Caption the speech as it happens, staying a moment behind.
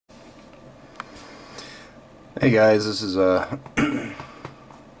Hey guys, this is this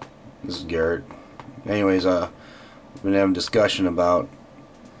is Garrett. Anyways, we've been having a discussion about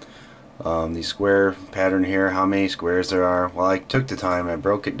the square pattern here, how many squares there are. Well, I took the time and I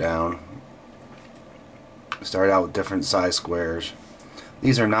broke it down. Started out with different size squares.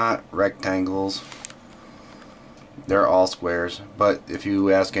 These are not rectangles. They're all squares, but if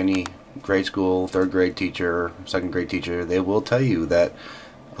you ask any grade school, third grade teacher, second grade teacher, they will tell you that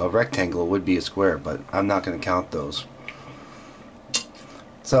a rectangle would be a square, but I'm not going to count those.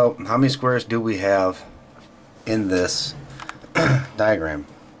 So how many squares do we have in this diagram?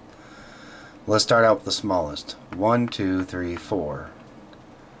 Let's start out with the smallest. 1, 2, 3, 4,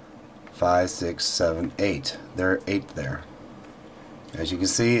 5, 6, 7, 8. There are 8 there. As you can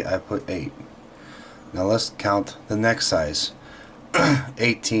see, I put 8. Now let's count the next size.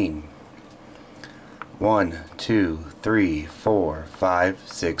 18. 1, 2, 3, 4, 5,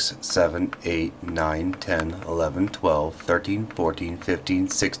 6, 7, 8, 9, 10, 11, 12, 13, 14, 15,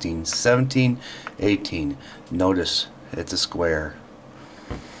 16, 17, 18. Notice it's a square.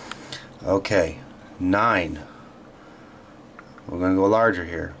 Okay, 9. We're going to go larger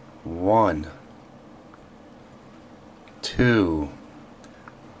here. 1, 2,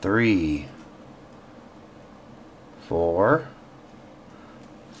 3, 4,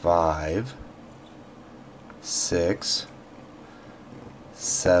 5, 6,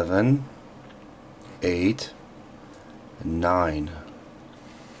 7, 8, 9.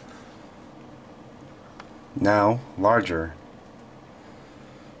 Now larger.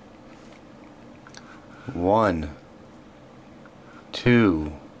 1,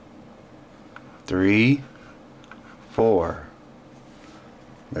 2, 3, 4.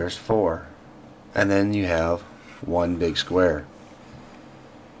 There's 4. And then you have one big square.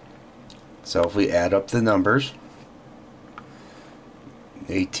 So if we add up the numbers,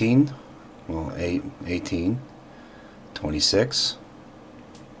 18, well 18, 26,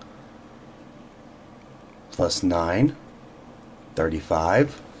 plus 9,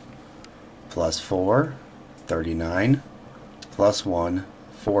 35, plus 4, 39, plus 1,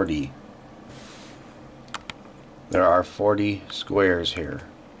 40. There are 40 squares here.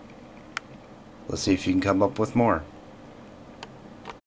 Let's see if you can come up with more.